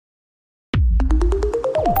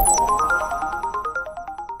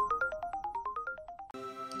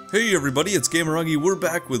Hey everybody, it's Gameragi. We're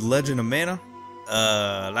back with Legend of Mana.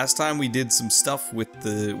 Last time we did some stuff with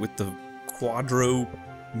the Quadro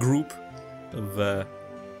group of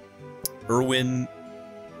Irwin,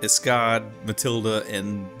 Iskad, Matilda,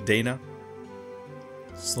 and Dana.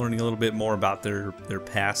 Just learning a little bit more about their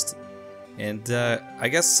past, and I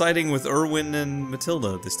guess siding with Irwin and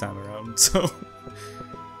Matilda this time around. So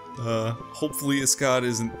hopefully Iskad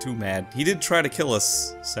isn't too mad. He did try to kill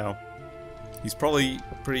us, so he's probably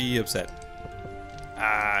pretty upset.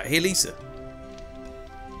 Hey Lisa.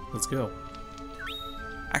 Let's go.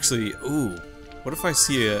 Actually, ooh, what if I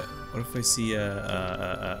see a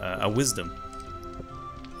wisdom?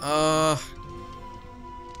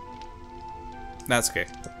 That's okay.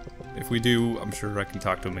 If we do, I'm sure I can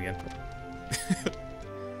talk to him again. But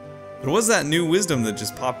it was that new wisdom that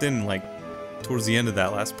just popped in like towards the end of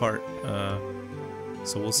that last part.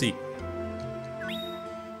 So we'll see.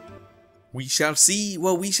 We shall see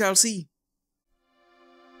what we shall see.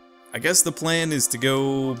 I guess the plan is to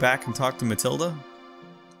go back and talk to Matilda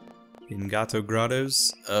in Gato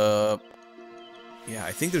Grottos. Yeah,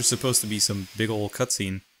 I think there's supposed to be some big old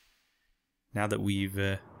cutscene now that we've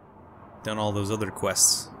done all those other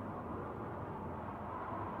quests.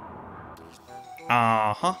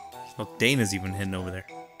 Uh-huh. Oh, Dana's even heading over there.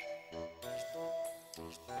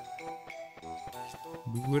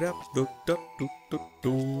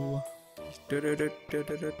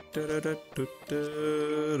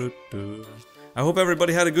 I hope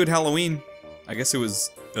everybody had a good Halloween. I guess it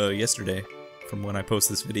was yesterday from when I post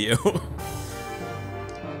this video.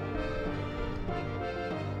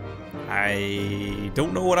 I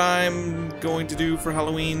don't know what I'm going to do for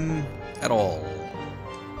Halloween at all.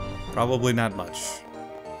 Probably not much.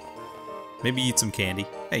 Maybe eat some candy.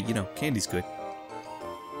 Hey, you know, candy's good.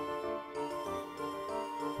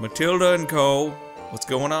 Matilda and Co. What's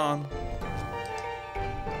going on?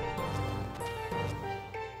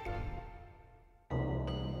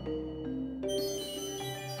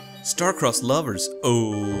 Star-crossed lovers.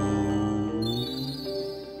 Oh.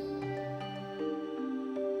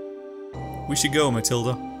 We should go,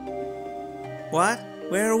 Matilda. What?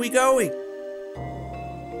 Where are we going?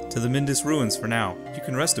 To the Mindus ruins for now. You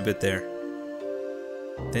can rest a bit there.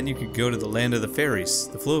 Then you could go to the land of the fairies.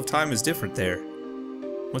 The flow of time is different there.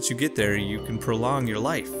 Once you get there, you can prolong your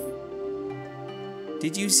life.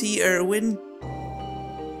 Did you see Irwin?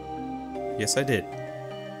 Yes, I did.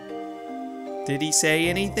 Did he say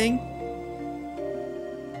anything?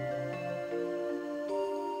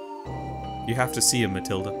 You have to see him,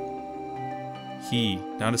 Matilda. He,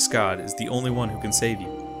 not Iskad, is the only one who can save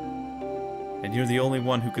you. And you're the only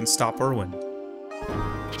one who can stop Irwin.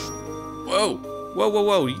 Whoa! Whoa, whoa,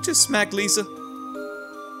 whoa, you just smacked Lisa?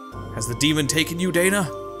 Has the demon taken you, Dana?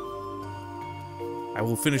 I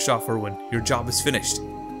will finish off Irwin. Your job is finished.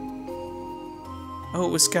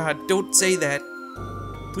 Oh, Iskad, don't say that.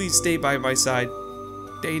 Please stay by my side.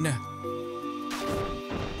 Dana.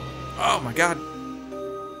 Oh my god.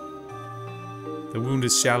 The wound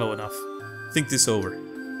is shallow enough. Think this over.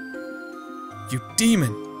 You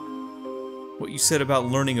demon! What you said about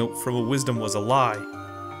learning from a wisdom was a lie.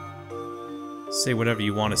 Say whatever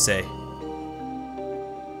you want to say.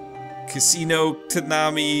 Casino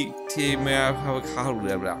Tanami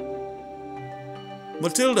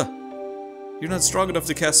Matilda! You're not strong enough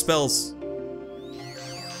to cast spells.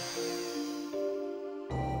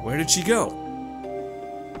 Where did she go?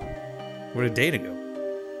 Where did Dana go?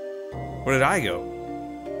 Where did I go?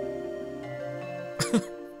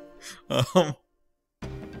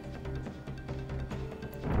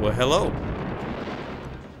 Well, hello.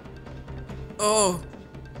 Oh.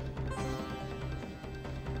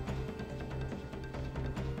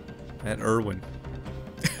 That Irwin.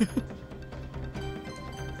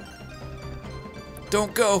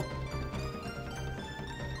 Don't go.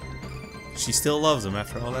 She still loves him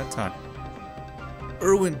after all that time.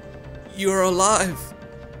 Irwin, you're alive.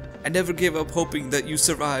 I never gave up hoping that you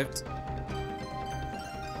survived.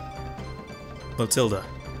 Matilda,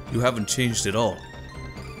 you haven't changed at all.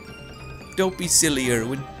 Don't be silly,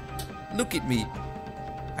 Irwin. Look at me.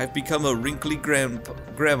 I've become a wrinkly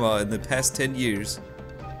grandma in the past 10 years.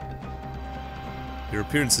 Your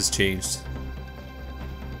appearance has changed.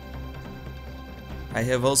 I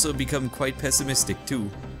have also become quite pessimistic, too.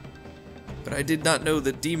 But I did not know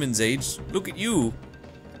that demons aged. Look at you.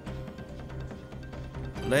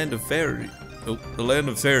 The land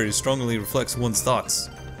of fairies strongly reflects one's thoughts.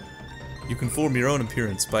 You can form your own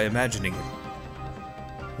appearance by imagining it.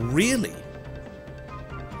 Really?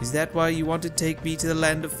 Is that why you want to take me to the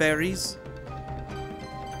land of fairies?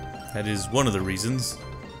 That is one of the reasons.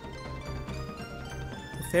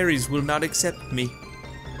 The fairies will not accept me.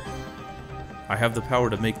 I have the power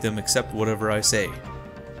to make them accept whatever I say.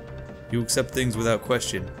 You accept things without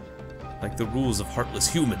question, like the rules of heartless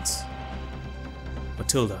humans.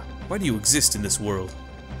 Matilda, why do you exist in this world?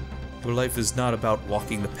 Your life is not about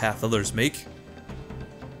walking the path others make.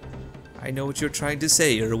 I know what you're trying to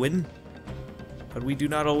say, Irwin, but we do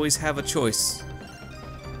not always have a choice.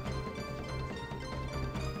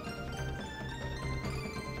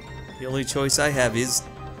 The only choice I have is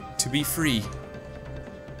to be free.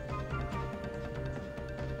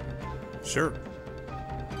 Sure.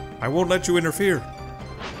 I won't let you interfere.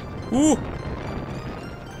 Ooh!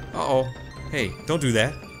 Uh-oh. Hey, don't do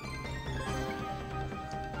that.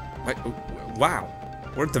 Wow.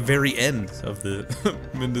 We're at the very end of the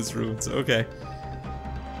Minda's Ruins. Okay.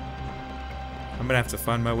 I'm gonna have to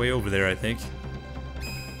find my way over there, I think.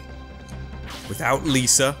 Without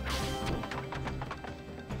Lisa.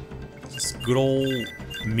 Just good old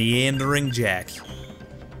meandering Jack.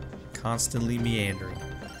 Constantly meandering.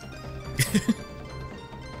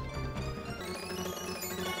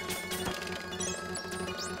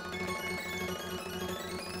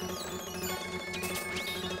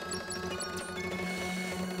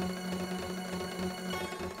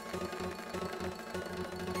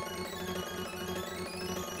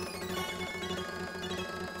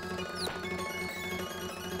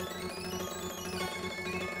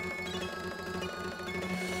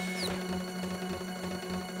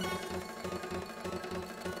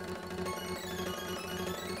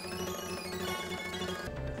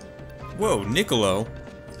 Whoa, Niccolo?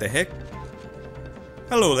 What the heck?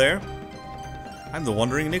 Hello there. I'm the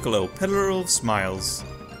Wandering Niccolo, peddler of smiles.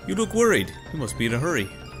 You look worried. You must be in a hurry.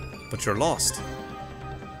 But you're lost.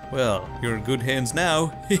 Well, you're in good hands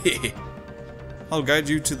now. I'll guide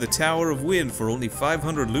you to the Tower of Wind for only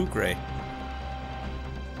 500 lucre.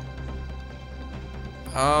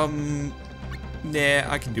 Nah,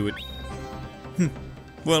 I can do it.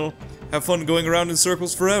 Well, have fun going around in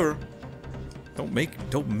circles forever. Don't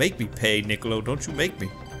make me pay, Niccolo. Don't you make me.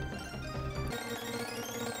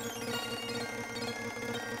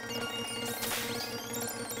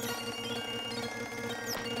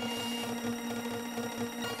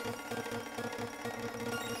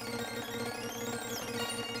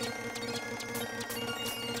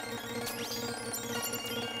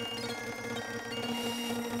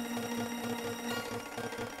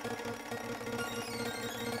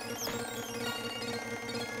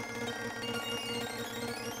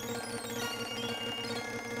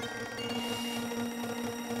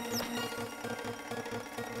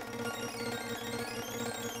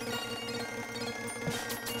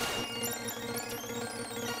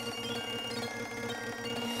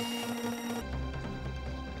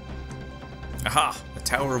 Aha! The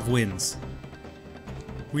Tower of Winds.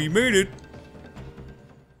 We made it!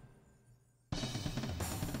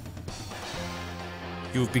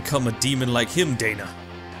 You have become a demon like him, Dana.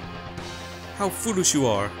 How foolish you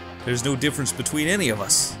are. There's no difference between any of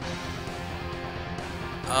us.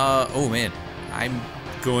 Oh man. I'm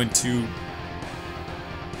going to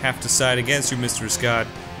have to side against you, Mr. Scott.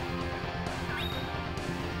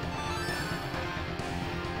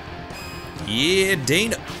 Yeah,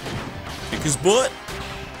 Dana. Kick his butt.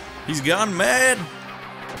 He's gone mad.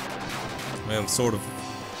 Well, sort of.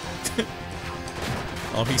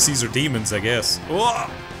 All he sees are demons, I guess. Whoa!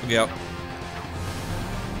 Look out.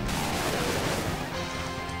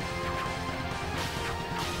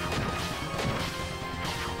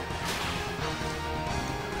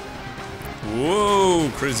 Whoa,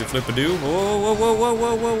 crazy flip-a-doo. Whoa, whoa, whoa, whoa,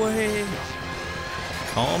 whoa, whoa, whoa, hey.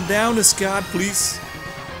 Calm down, Scott, please.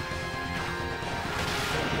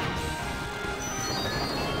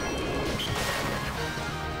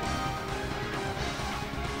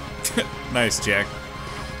 Nice, Jack.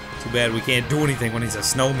 Too bad we can't do anything when he's a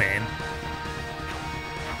snowman.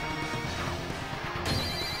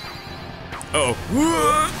 Uh oh.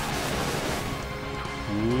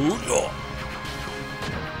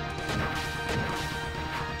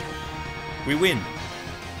 We win.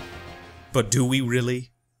 But do we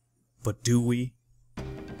really? But do we?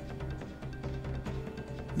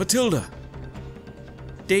 Matilda!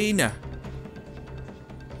 Dana!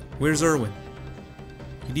 Where's Irwin?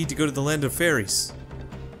 You need to go to the land of fairies.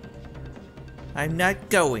 I'm not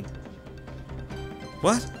going.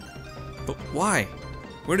 What? But why?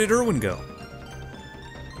 Where did Irwin go?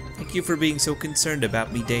 Thank you for being so concerned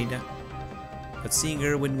about me, Dana. But seeing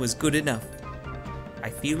Irwin was good enough. I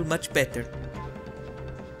feel much better.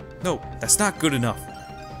 No, that's not good enough.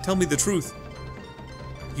 Tell me the truth.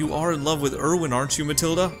 You are in love with Irwin, aren't you,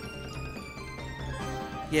 Matilda?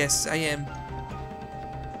 Yes, I am.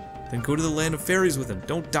 Then go to the land of fairies with him.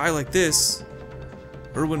 Don't die like this.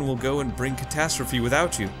 Irwin will go and bring catastrophe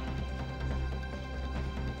without you.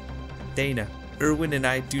 Dana, Irwin and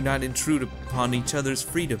I do not intrude upon each other's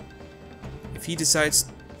freedom. If he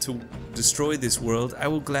decides to destroy this world, I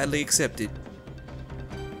will gladly accept it.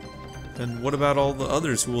 Then what about all the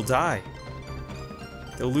others who will die?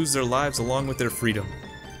 They'll lose their lives along with their freedom.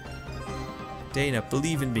 Dana,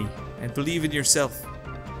 believe in me, and believe in yourself.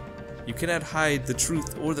 You cannot hide the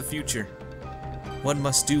truth or the future. One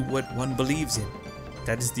must do what one believes in.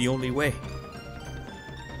 That is the only way.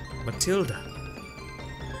 Matilda,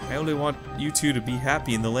 I only want you two to be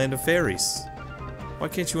happy in the land of fairies. Why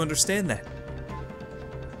can't you understand that?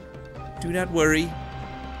 Do not worry.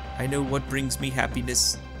 I know what brings me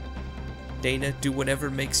happiness. Dana, do whatever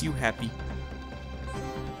makes you happy.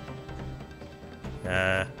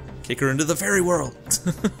 Kick her into the fairy world.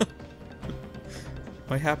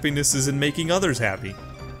 My happiness is in making others happy.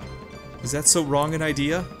 Is that so wrong an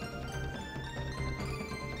idea?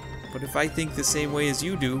 But if I think the same way as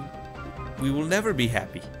you do, we will never be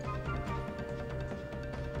happy.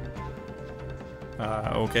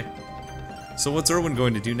 Okay. So what's Irwin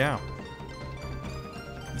going to do now?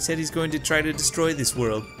 He said he's going to try to destroy this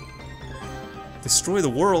world. Destroy the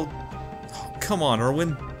world? Oh, come on,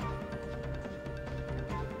 Irwin.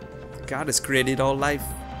 The goddess created all life.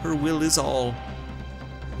 Her will is all.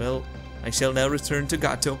 Well, I shall now return to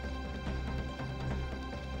Gato.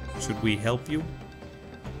 Should we help you?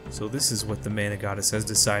 So this is what the mana goddess has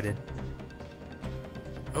decided.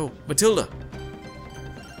 Oh, Matilda!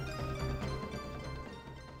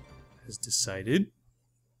 Has decided.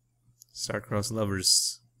 Star-crossed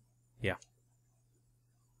lovers. Yeah.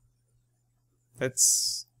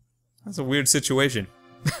 That's a weird situation.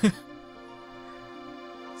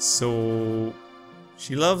 So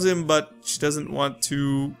she loves him, but she doesn't want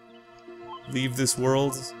to leave this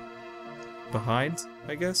world behind,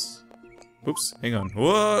 I guess. Oops, hang on.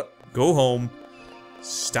 Whoa! Go home.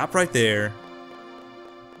 Stop right there.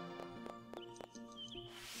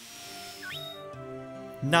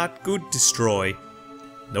 Not good, destroy.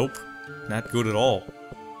 Nope, not good at all.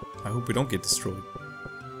 I hope we don't get destroyed.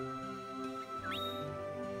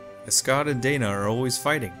 Escad and Dana are always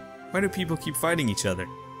fighting. Why do people keep fighting each other?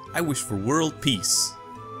 I wish for world peace.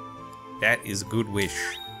 That is a good wish.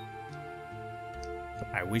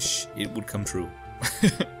 I wish it would come true.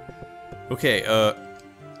 Okay, well,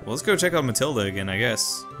 let's go check out Matilda again, I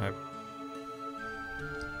guess.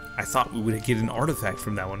 I thought we would get an artifact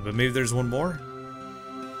from that one, but maybe there's one more?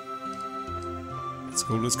 Let's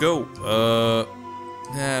go, let's go.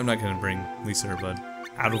 Nah, I'm not gonna bring Lisa or Bud.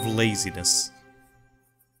 Out of laziness.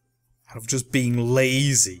 Out of just being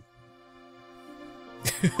lazy.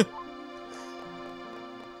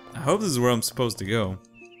 I hope this is where I'm supposed to go.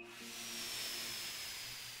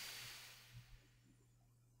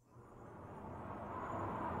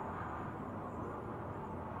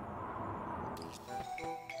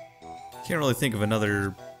 Can't really think of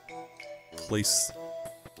another place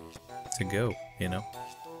to go, you know?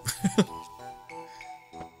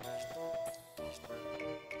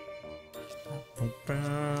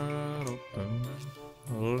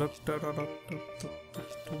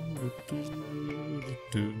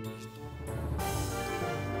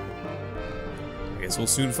 I guess we'll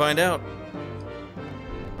soon find out.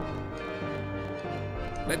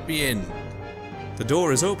 Let me in. The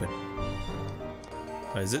door is open.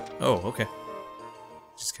 Is it? Oh, okay.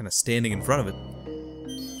 Just kind of standing in front of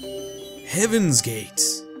it. Heaven's Gate!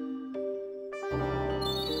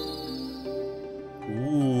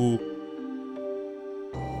 Ooh.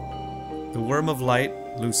 The Worm of Light,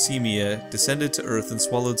 Leucemia, descended to Earth and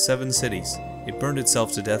swallowed 7 cities. It burned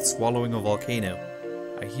itself to death, swallowing a volcano.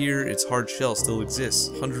 I hear its hard shell still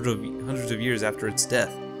exists, hundreds of years after its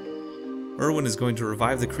death. Irwin is going to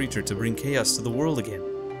revive the creature to bring chaos to the world again.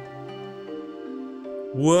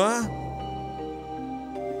 What?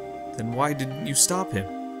 Then why didn't you stop him?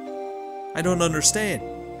 I don't understand.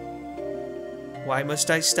 Why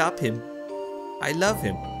must I stop him? I love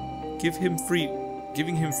him.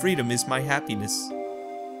 Giving him freedom is my happiness.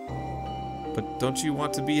 But don't you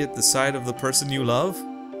want to be at the side of the person you love?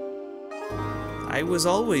 I was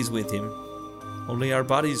always with him. Only our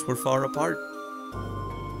bodies were far apart.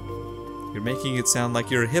 You're making it sound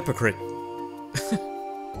like you're a hypocrite.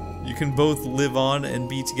 You can both live on and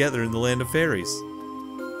be together in the land of fairies.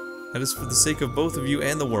 That is for the sake of both of you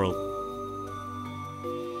and the world.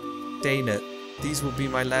 Dana, these will be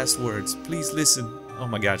my last words. Please listen. Oh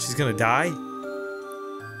my god, she's gonna die?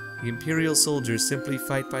 The Imperial soldiers simply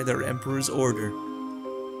fight by their Emperor's order.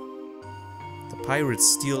 The pirates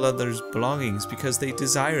steal others' belongings because they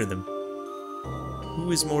desire them.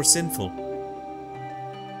 Who is more sinful?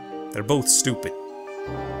 They're both stupid.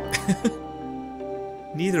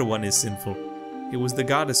 Neither one is sinful. It was the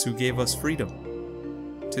goddess who gave us freedom.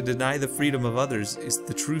 To deny the freedom of others is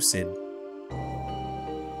the true sin.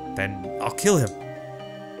 Then I'll kill him.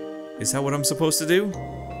 Is that what I'm supposed to do?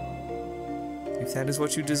 If that is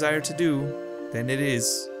what you desire to do, then it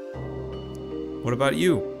is. What about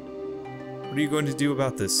you? What are you going to do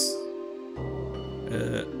about this?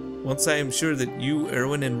 Once I am sure that you,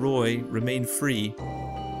 Irwin, and Roy remain free,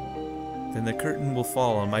 then the curtain will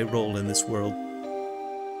fall on my role in this world.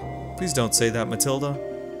 Please don't say that, Matilda.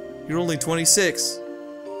 You're only 26.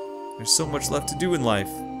 There's so much left to do in life.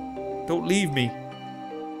 Don't leave me.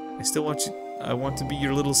 I want to be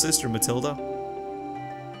your little sister, Matilda.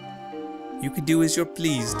 You can do as you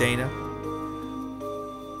please, Dana.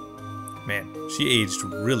 Man, she aged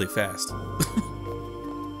really fast.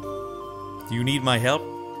 Do you need my help?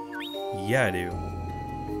 Yeah, I do.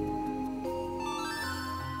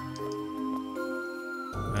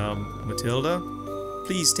 Matilda?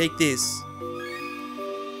 Please take this.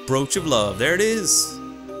 Brooch of love. There it is.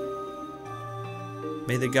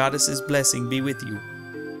 May the goddess's blessing be with you.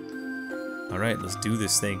 Alright, let's do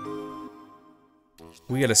this thing.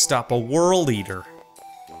 We gotta stop a world eater.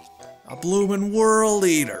 A bloomin' world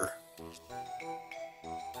eater.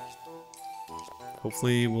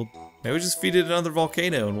 Hopefully we'll... Maybe we just feed it another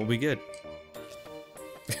volcano and we'll be good.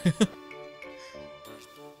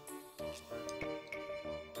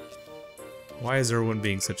 Why is Irwin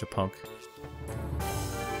being such a punk?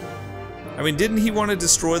 I mean, didn't he want to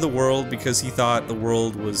destroy the world because he thought the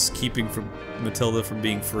world was keeping Matilda from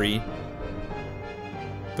being free?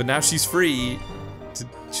 But now she's free to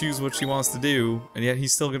choose what she wants to do, and yet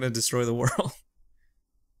he's still gonna destroy the world.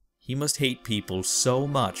 He must hate people so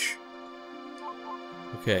much.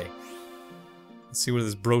 Okay. Let's see where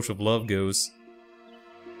this brooch of love goes.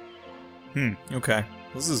 Okay.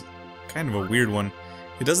 This is kind of a weird one.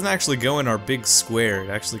 It doesn't actually go in our big square.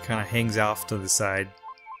 It actually kind of hangs off to the side.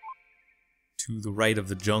 To the right of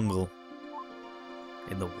the jungle.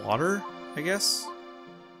 In the water, I guess?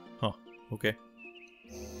 Huh. Okay.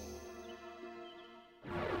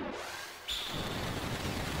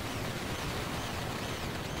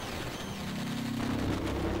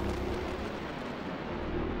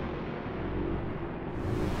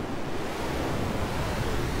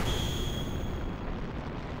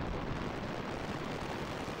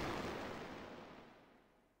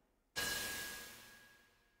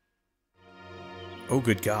 Oh,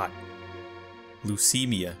 good God.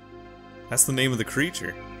 Leucemia. That's the name of the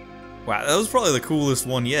creature. Wow, that was probably the coolest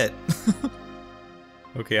one yet.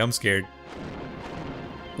 Okay, I'm scared.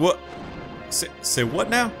 What? Say what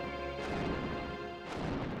now?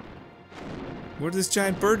 Where did this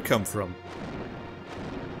giant bird come from?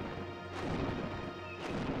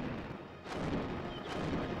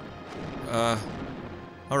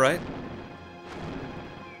 Alright.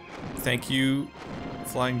 Thank you,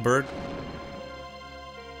 flying bird.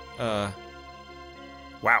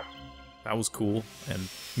 Wow. That was cool and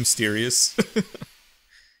mysterious.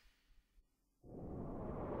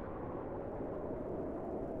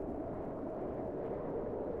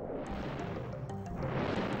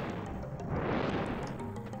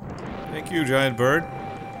 Thank you, giant bird.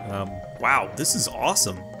 Wow, this is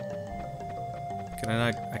awesome. Can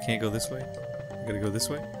I not? I can't go this way? I gotta go this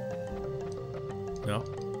way? No?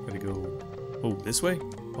 Gotta go... Oh, this way?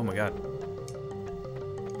 Oh my god.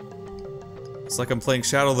 It's like I'm playing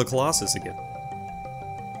Shadow of the Colossus again.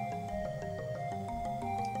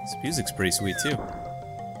 This music's pretty sweet too.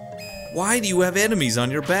 Why do you have enemies on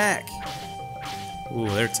your back? Ooh,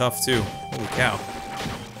 they're tough too. Holy cow.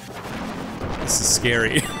 This is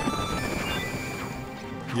scary.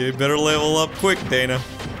 You better level up quick, Dana.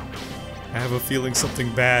 I have a feeling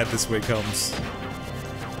something bad this way comes.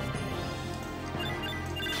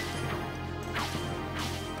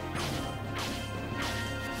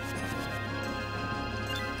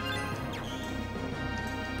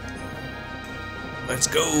 Let's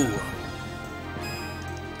go!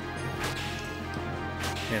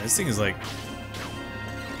 Man, this thing is like...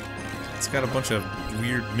 It's got a bunch of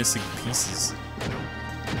weird missing pieces.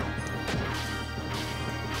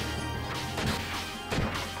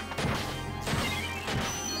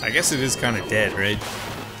 I guess it is kind of dead, right?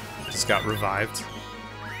 Just got revived.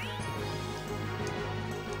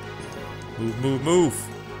 Move, move, move!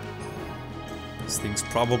 This thing's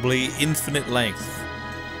probably infinite length.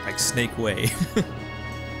 Like Snake Way.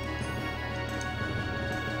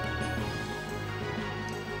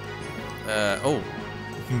 Oh,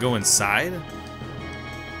 you can go inside?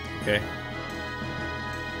 Okay.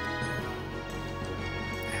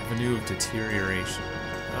 Avenue of deterioration.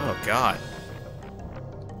 Oh god.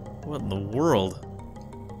 What in the world?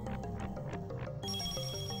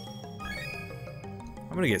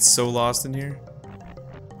 I'm gonna get so lost in here.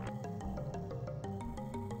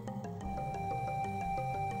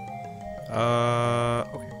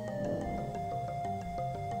 Okay.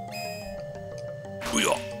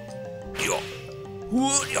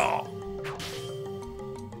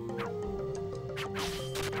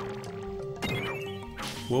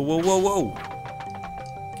 Whoa, whoa, whoa, whoa.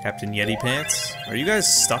 Captain Yeti Pants? Are you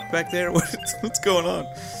guys stuck back there? What's going on?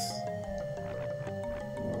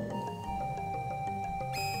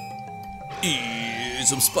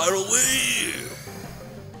 Some spiral wave.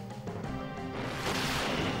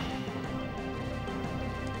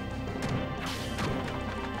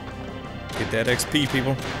 Get that XP,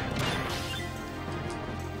 people.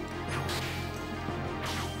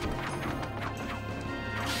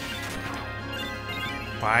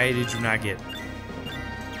 Why did you not get?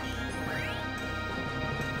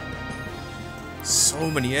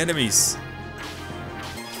 So many enemies.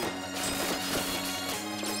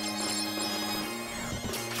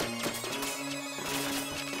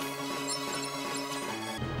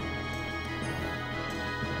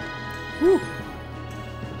 Whew.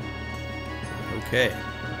 Okay.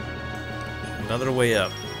 Another way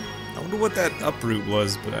up. I wonder what that up route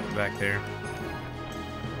was back there.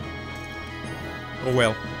 Oh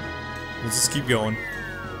well. Let's just keep going.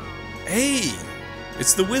 Hey!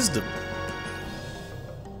 It's the wisdom.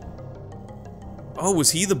 Oh,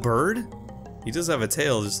 was he the bird? He does have a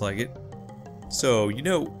tail just like it. So, you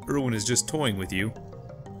know Irwin is just toying with you.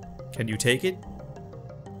 Can you take it?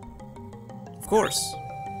 Of course.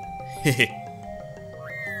 Hehe.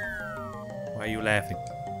 Why are you laughing?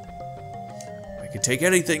 I can take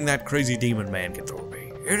anything that crazy demon man can throw at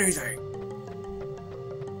me. Anything.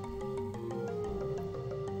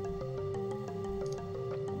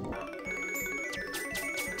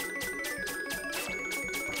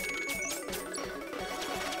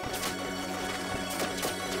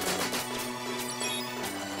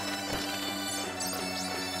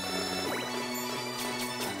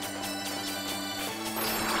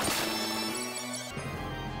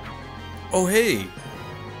 Oh hey!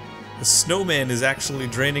 The snowman is actually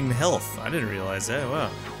draining the health. I didn't realize that. Wow.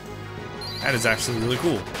 That is actually really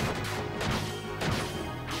cool.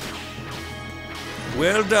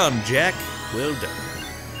 Well done, Jack. Well done.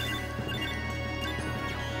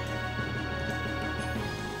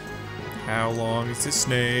 How long is the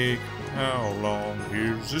snake? How long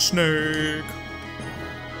is the snake?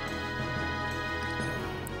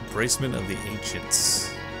 Embracement of the Ancients.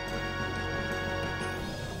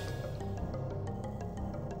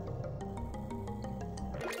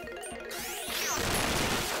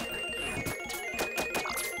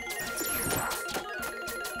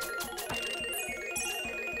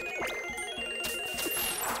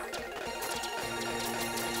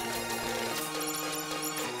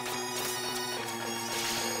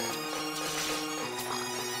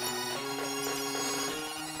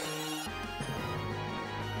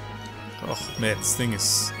 Oh man, this thing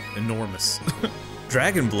is enormous.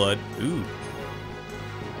 Dragon blood, ooh.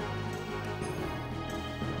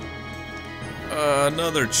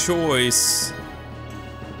 Another choice.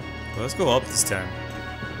 Well, let's go up this time.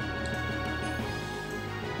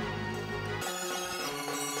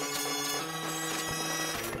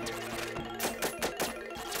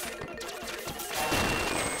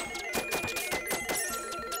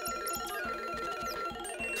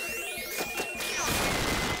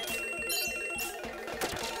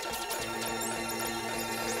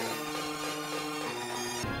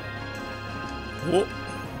 Whoa,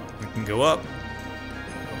 we can go up.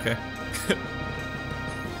 Okay. The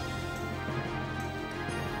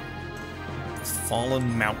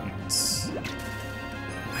Fallen Mountains.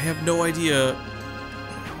 I have no idea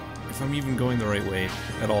if I'm even going the right way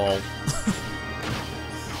at all.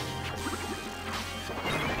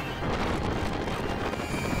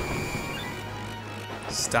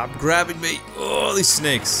 Stop grabbing me! Oh, these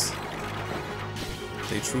snakes.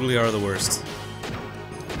 They truly are the worst.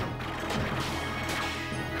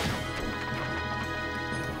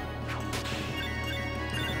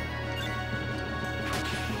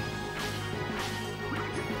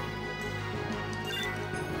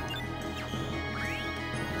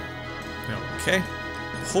 Okay,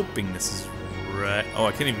 hoping this is right. Oh,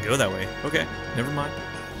 I can't even go that way. Okay, never mind.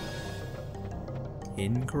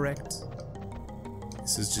 Incorrect.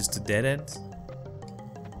 This is just a dead end,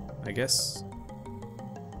 I guess.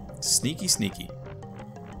 Sneaky, sneaky.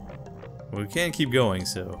 Well, we can't keep going,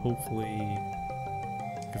 so hopefully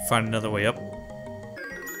we can find another way up.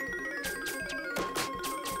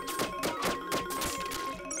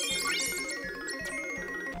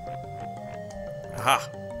 Aha!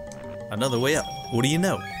 Another way up. What do you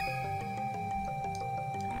know?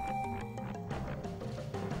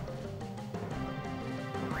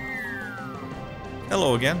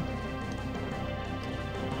 Hello again.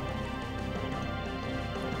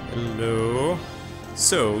 Hello.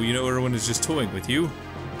 So, you know Irwin is just toying with you.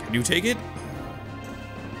 Can you take it?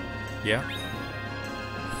 Yeah.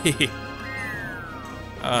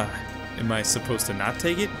 Am I supposed to not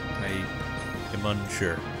take it? I am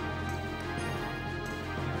unsure.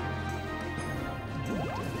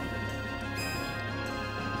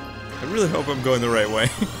 I really hope I'm going the right way.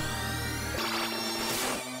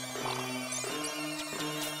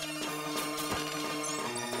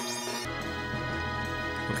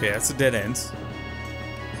 Okay, that's a dead end.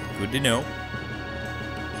 Good to know.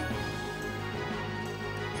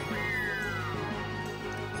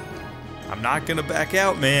 I'm not gonna back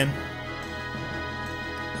out, man.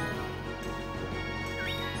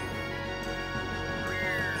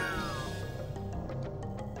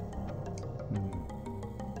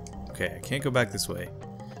 Okay, I can't go back this way.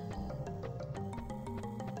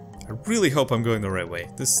 I really hope I'm going the right way.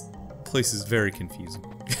 This place is very confusing.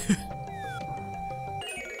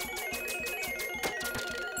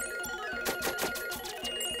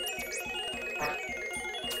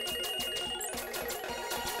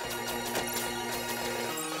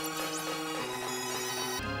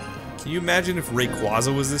 Can you imagine if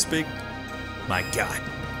Rayquaza was this big? My god.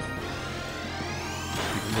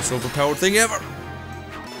 The most overpowered thing ever!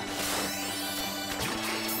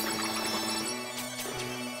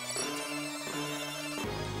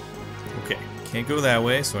 Okay, can't go that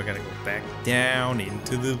way, so I gotta go back down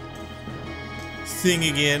into the thing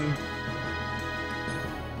again.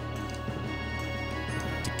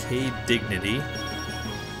 Decayed Dignity.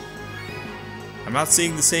 I'm not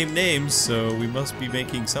seeing the same names, so we must be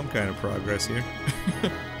making some kind of progress here.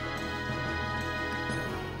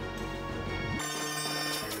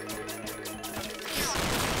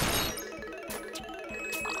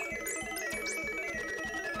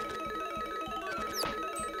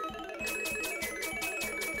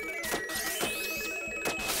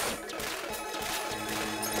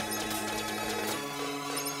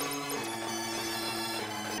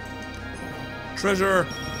 Treasure!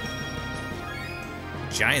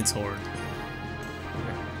 Giant's Horde.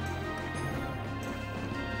 Okay.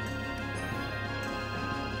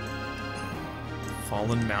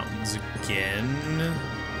 Fallen Mountains again.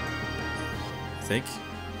 I think.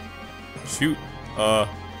 Shoot.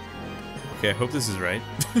 Okay, I hope this is right.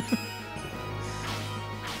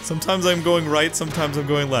 Sometimes I'm going right, sometimes I'm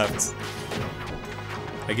going left.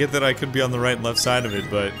 I get that I could be on the right and left side of it,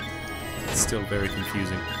 but it's still very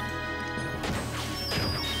confusing.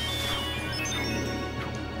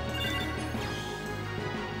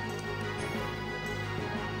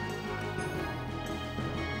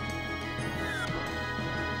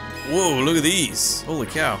 Whoa, look at these. Holy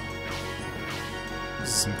cow.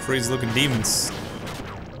 Some crazy looking demons.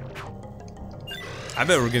 I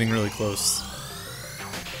bet we're getting really close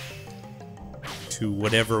to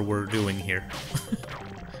whatever we're doing here.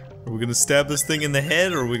 Are we gonna stab this thing in the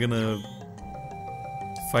head, or are we gonna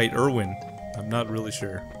fight Irwin? I'm not really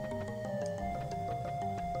sure.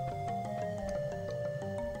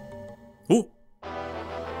 Ooh!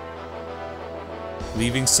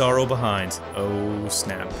 Leaving sorrow behind. Oh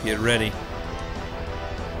snap, get ready.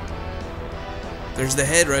 There's the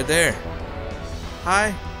head right there.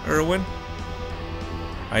 Hi, Irwin.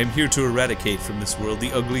 I am here to eradicate from this world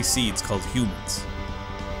the ugly seeds called humans.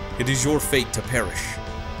 It is your fate to perish.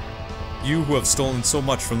 You who have stolen so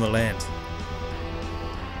much from the land.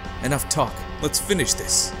 Enough talk, let's finish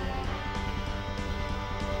this.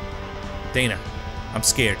 Dana, I'm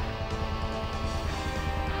scared.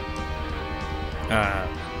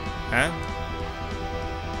 Huh?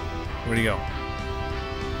 Where'd he go?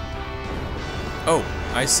 Oh,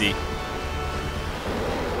 I see.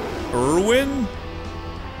 Irwin?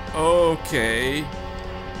 Okay.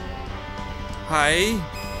 Hi.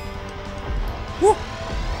 Woo!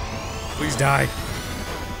 Please die.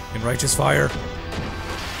 In righteous fire.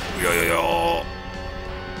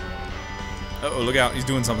 Uh-oh, look out, he's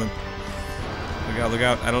doing something. Look out, look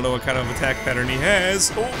out. I don't know what kind of attack pattern he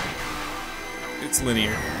has. Oh! It's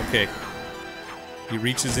linear. Okay. He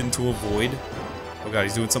reaches into a void. Oh god,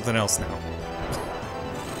 he's doing something else now.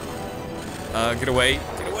 Get away.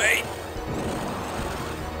 Get away!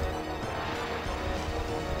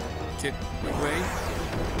 Get away.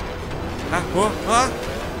 Ah, oh, ah!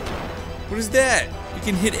 What is that? You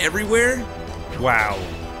can hit everywhere? Wow.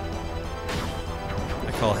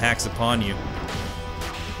 I call hacks upon you.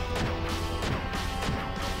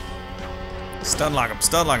 Stun lock him,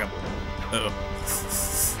 stun lock him. Uh-oh.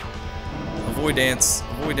 Avoid dance,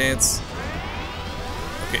 avoid dance.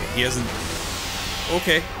 Okay, he hasn't...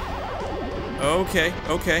 Okay. Okay,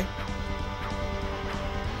 okay.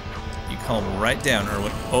 Calm right down,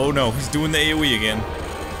 Irwin. Oh no, he's doing the AoE again.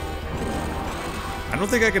 I don't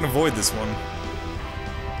think I can avoid this one.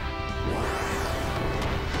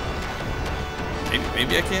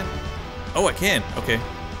 Maybe I can? Oh, I can. Okay.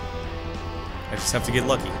 I just have to get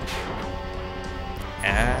lucky.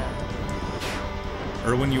 Ah.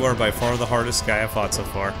 Irwin, you are by far the hardest guy I've fought so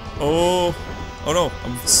far. Oh. Oh no,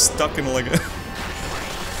 I'm stuck in like a...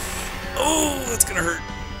 Oh, that's gonna hurt.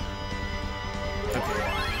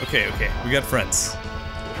 Okay. We got friends.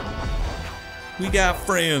 We got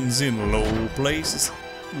friends in low places.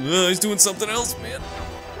 He's doing something else, man.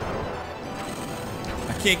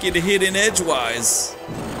 I can't get a hit in edgewise.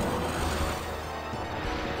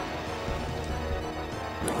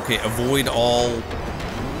 Okay, avoid all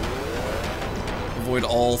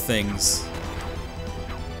things.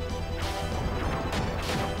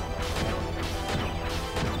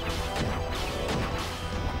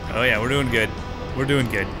 Oh yeah, we're doing good. We're doing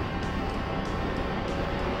good.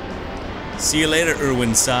 See you later,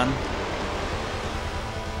 Irwin, son.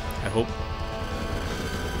 I hope.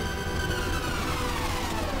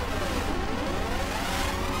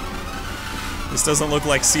 This doesn't look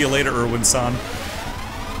like see you later, Irwin, son.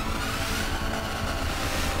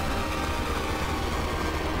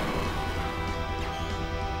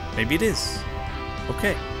 Maybe it is.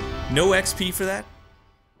 Okay. No XP for that?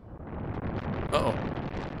 Uh-oh.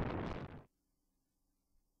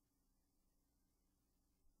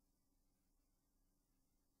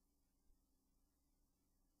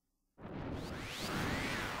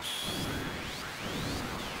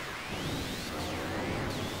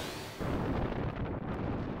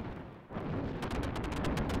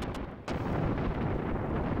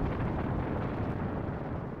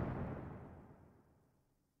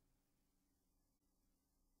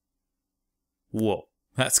 Whoa,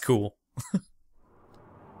 that's cool.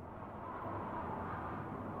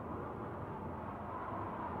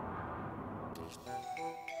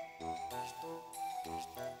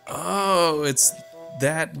 Oh, it's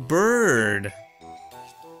that bird.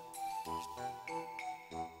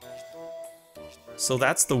 So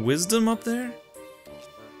that's the wisdom up there?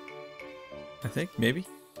 I think, maybe.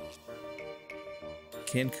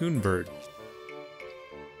 Cancun bird.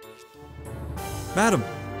 Madam!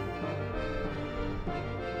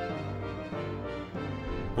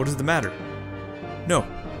 What is the matter? No,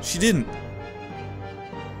 she didn't.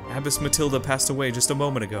 Abbess Matilda passed away just a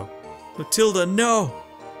moment ago. Matilda, no!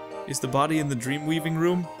 Is the body in the dream weaving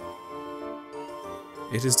room?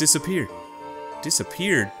 It has disappeared.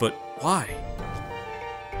 Disappeared? But why?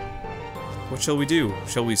 What shall we do?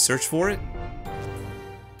 Shall we search for it?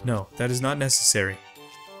 No, that is not necessary.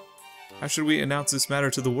 How should we announce this matter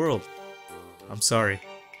to the world? I'm sorry.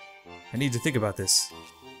 I need to think about this.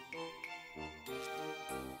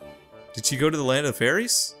 Did she go to the land of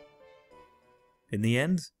fairies? In the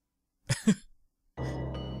end?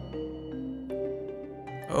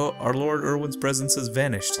 Oh, our Lord Irwin's presence has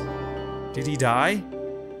vanished. Did he die?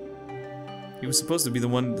 He was supposed to be the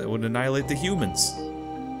one that would annihilate the humans.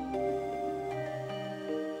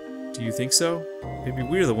 Do you think so? Maybe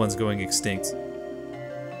we're the ones going extinct.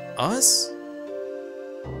 Us?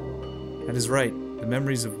 That is right. The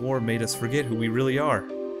memories of war made us forget who we really are.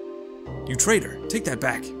 You traitor! Take that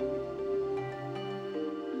back!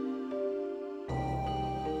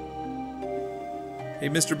 Hey,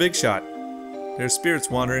 Mr. Big Shot. There are spirits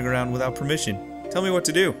wandering around without permission. Tell me what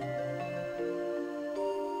to do.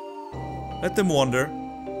 Let them wander.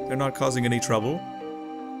 They're not causing any trouble.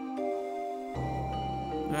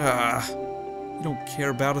 Ah, you don't care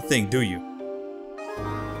about a thing, do you?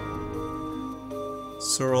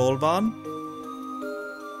 Sir Olban?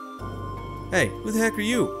 Hey, who the heck are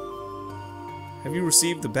you? Have you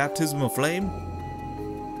received the baptism of flame?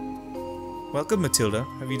 Welcome, Matilda.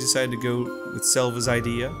 Have you decided to go with Selva's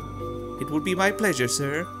idea? It would be my pleasure,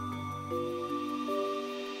 sir.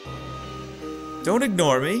 Don't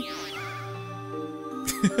ignore me.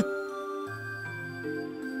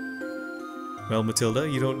 Well, Matilda,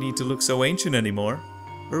 you don't need to look so ancient anymore.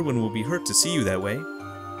 Irwin will be hurt to see you that way,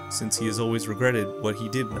 since he has always regretted what he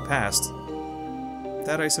did in the past.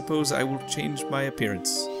 That I suppose I will change my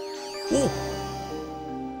appearance. Oh!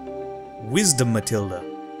 Wisdom, Matilda.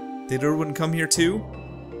 Did Irwin come here too?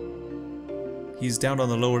 He's down on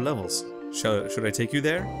the lower levels. Should I take you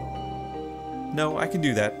there? No, I can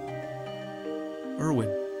do that. Irwin.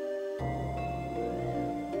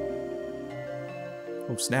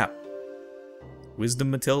 Oh snap.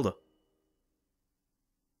 Wisdom Matilda.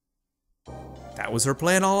 That was her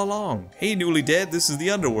plan all along. Hey, newly dead, this is the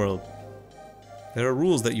underworld. There are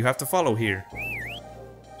rules that you have to follow here.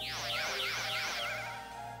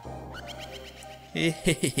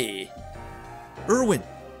 Hehehe. Irwin!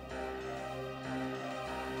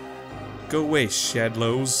 Go away,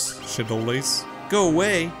 Shadoles. Go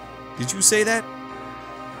away? Did you say that?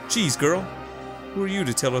 Jeez, girl. Who are you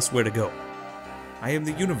to tell us where to go? I am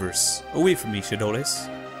the universe. Away from me, Shadoles.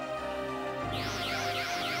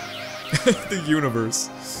 The universe.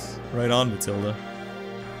 Right on, Matilda.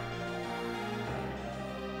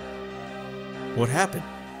 What happened?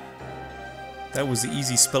 That was the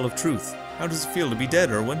easy spell of truth. How does it feel to be dead,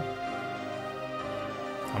 Irwin?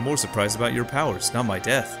 I'm more surprised about your powers, not my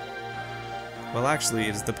death. Well, actually,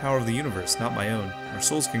 it is the power of the universe, not my own. Our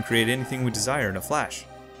souls can create anything we desire in a flash.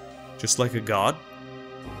 Just like a god?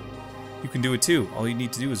 You can do it too. All you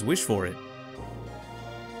need to do is wish for it.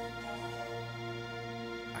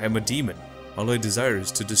 I am a demon. All I desire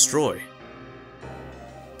is to destroy.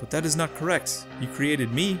 But that is not correct. You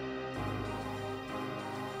created me.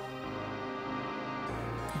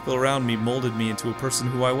 People around me molded me into a person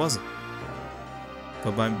who I wasn't.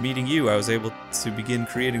 But by meeting you, I was able to begin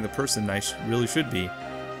creating the person I really should be.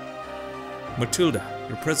 Matilda,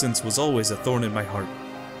 your presence was always a thorn in my heart.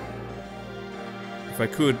 If I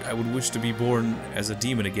could, I would wish to be born as a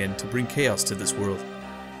demon again to bring chaos to this world.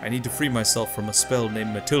 I need to free myself from a spell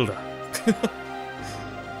named Matilda.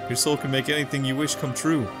 Your soul can make anything you wish come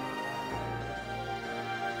true.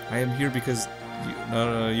 I am here because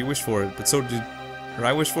you wish for it, but so did... Or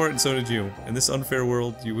I wish for it and so did you. And this unfair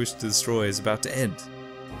world you wish to destroy is about to end.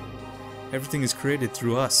 Everything is created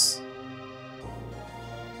through us.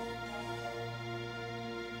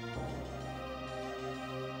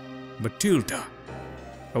 Matilda!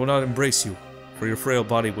 I will not embrace you, for your frail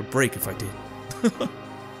body would break if I did.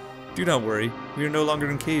 Do not worry, we are no longer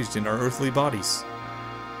encaged in our earthly bodies.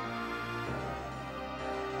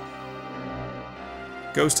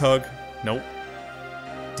 Ghost hug. Nope.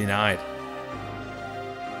 Denied.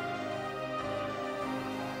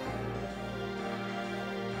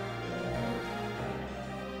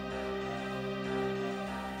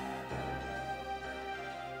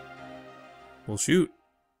 Well, shoot.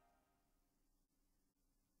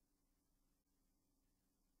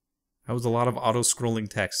 That was a lot of auto-scrolling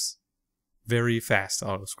text. Very fast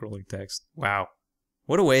auto-scrolling text. Wow.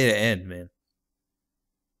 What a way to end, man.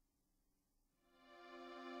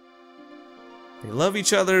 They love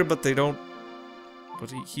each other, but they don't...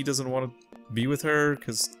 But he doesn't want to be with her,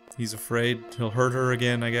 because he's afraid he'll hurt her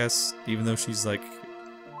again, I guess. Even though she's, like,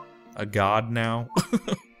 a god now.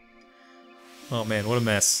 Oh man, what a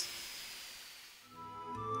mess.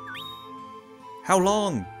 How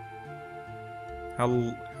long? How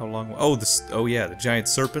long? Oh, oh yeah, the giant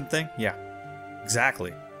serpent thing? Yeah,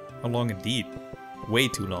 exactly. How long indeed? Way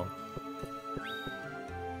too long.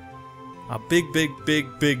 A big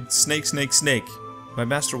snake. My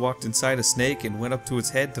master walked inside a snake and went up to its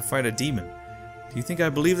head to fight a demon. Do you think I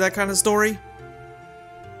believe that kind of story?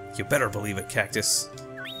 You better believe it, Cactus.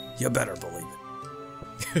 You better believe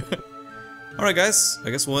it. Alright guys, I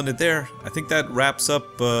guess we'll end it there. I think that wraps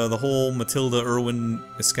up the whole Matilda, Irwin,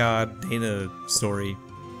 Iskad, Dana story.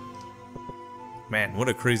 Man, what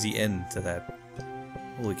a crazy end to that.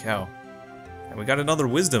 Holy cow. And we got another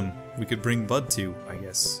wisdom we could bring Bud to, I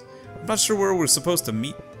guess. I'm not sure where we're supposed to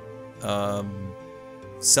meet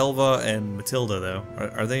Selva and Matilda, though.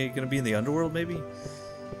 Are they going to be in the underworld, maybe?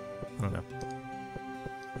 I don't know.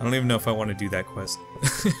 I don't even know if I want to do that quest.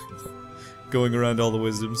 Going around all the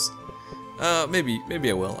wisdoms. Maybe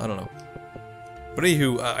I will. I don't know. But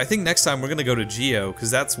anywho, I think next time we're gonna go to Geo, because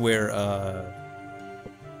that's where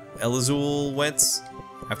Elazul went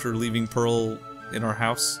after leaving Pearl in our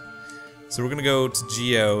house. So we're gonna go to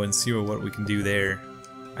Geo and see what we can do there.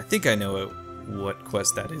 I think I know what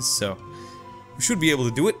quest that is, so we should be able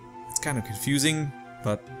to do it. It's kind of confusing,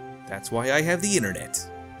 but that's why I have the internet.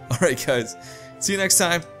 Alright guys, see you next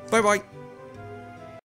time. Bye bye.